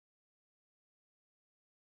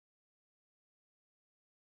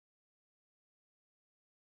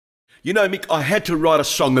You know, Mick, I had to write a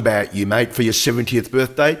song about you, mate, for your 70th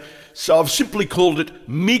birthday, so I've simply called it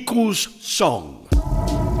Mickle's Song.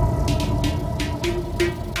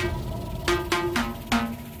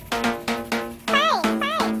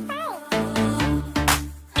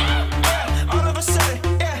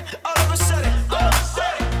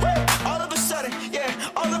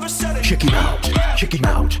 Check him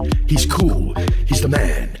out, he's cool, he's the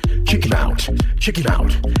man. Check him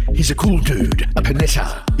out, he's a cool dude, a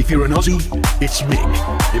Panetta. If you're an Aussie, it's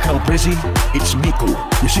Mick. You're Calabrese, it's Mico.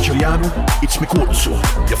 You're Siciliano, it's Micozzo.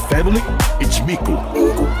 Your family, it's Mico.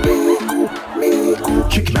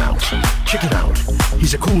 Check him out,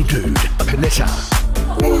 he's a cool dude, a Panetta.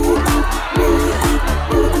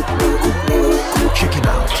 Check him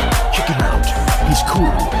out, he's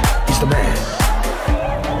cool, he's the man.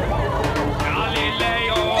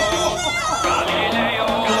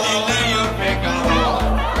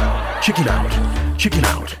 Check it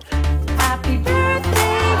out. Happy birthday,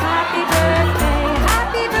 happy birthday,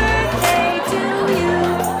 happy birthday to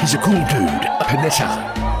you. He's a cool dude, a Panetta.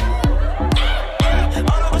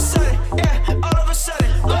 All of a sudden, yeah, all of a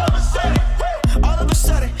sudden, all of a sudden, all of a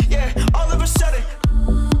sudden, yeah, all of a sudden.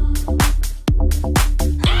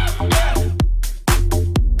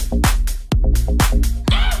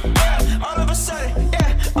 All of a sudden,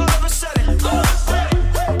 yeah, all of a sudden, all of a sudden,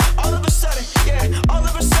 all of a sudden, yeah, all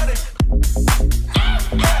of a sudden.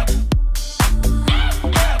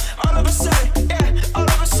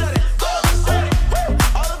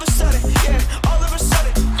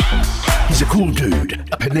 He's a cool dude,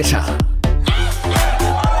 a Panetta.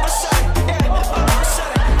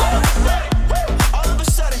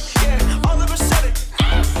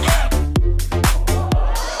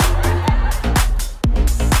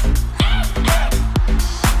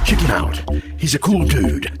 Check him out, he's a cool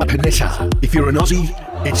dude, a Panetta. If you're an Aussie,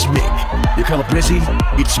 it's Mick. You're Calabrese,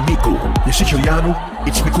 it's Mico. You're Siciliano,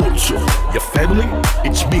 it's Micozzo. Your family,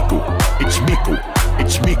 it's Mico. It's Mico.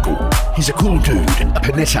 It's Mico. He's a cool dude, a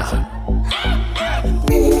Panetta.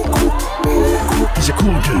 He's a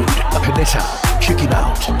cool dude, a Panetta. Check him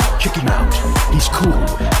out, he's cool,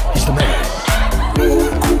 he's the man.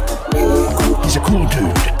 He's a cool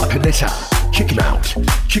dude, a Panetta. Check him out,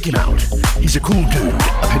 he's a cool dude,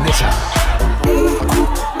 a Panetta.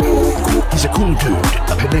 He's a cool dude,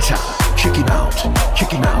 a Panetta. Check him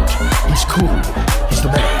out, he's cool, he's the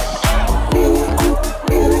man.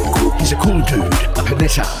 He's a cool dude, a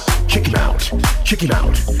Panetta. Check him out,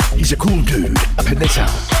 he's a cool dude, a Panetta.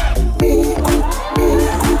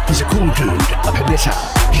 He's a cool dude, a Panetta.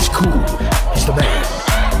 He's cool, he's the man.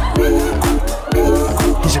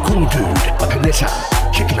 He's a cool dude, a Panetta.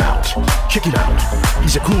 Check him out,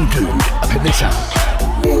 he's a cool dude, a Panetta.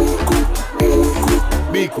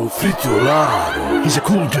 Mico frittolaro. He's a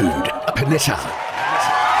cool dude, a Panetta.